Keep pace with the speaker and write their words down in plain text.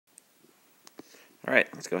Alright,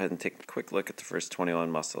 let's go ahead and take a quick look at the first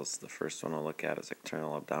 21 muscles. The first one we'll look at is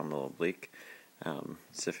external abdominal oblique,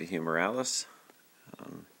 xiphohumerales,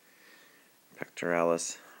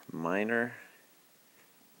 pectoralis minor,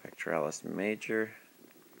 pectoralis major,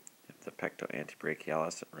 the pecto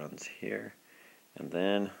antebrachialis that runs here, and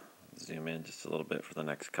then zoom in just a little bit for the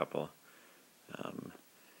next couple.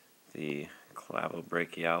 The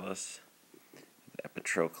clavobrachialis, the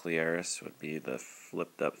epitrochlearis would be the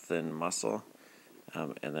flipped up thin muscle.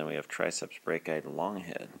 And then we have triceps brachii long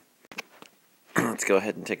head. Let's go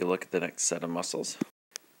ahead and take a look at the next set of muscles.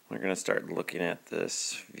 We're going to start looking at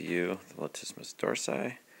this view, the latissimus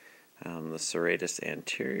dorsi, the serratus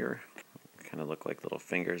anterior, kind of look like little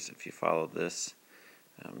fingers if you follow this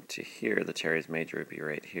to here. The teres major would be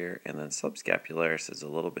right here, and then subscapularis is a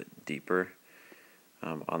little bit deeper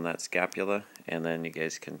on that scapula, and then you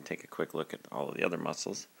guys can take a quick look at all of the other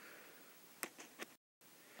muscles.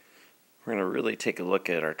 We're going to really take a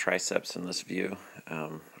look at our triceps in this view.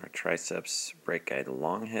 Our triceps brachii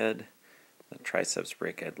long head, the triceps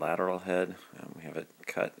brachii lateral head. We have it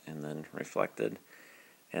cut and then reflected.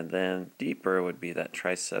 And then deeper would be that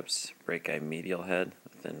triceps brachii medial head,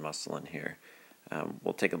 the thin muscle in here.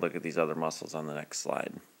 We'll take a look at these other muscles on the next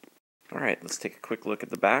slide. Alright, let's take a quick look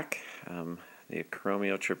at the back. The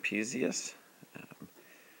acromiotrapezius.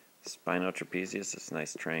 Spinotrapezius, this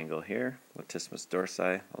nice triangle here. Latissimus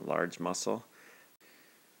dorsi, a large muscle.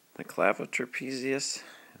 The clavotrapezius,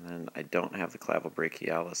 and then I don't have the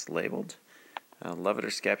clavobrachialis labeled.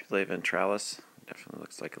 Levator scapulae ventralis, definitely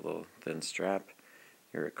looks like a little thin strap.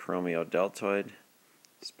 Your acromiodeltoid,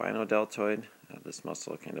 spinodeltoid. This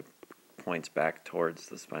muscle kind of points back towards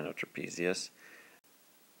the spinotrapezius.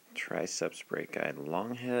 Triceps brachii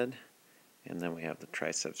long head, and then we have the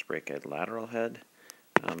triceps brachii lateral head.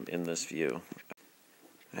 In this view.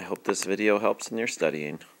 I hope this video helps in your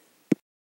studying.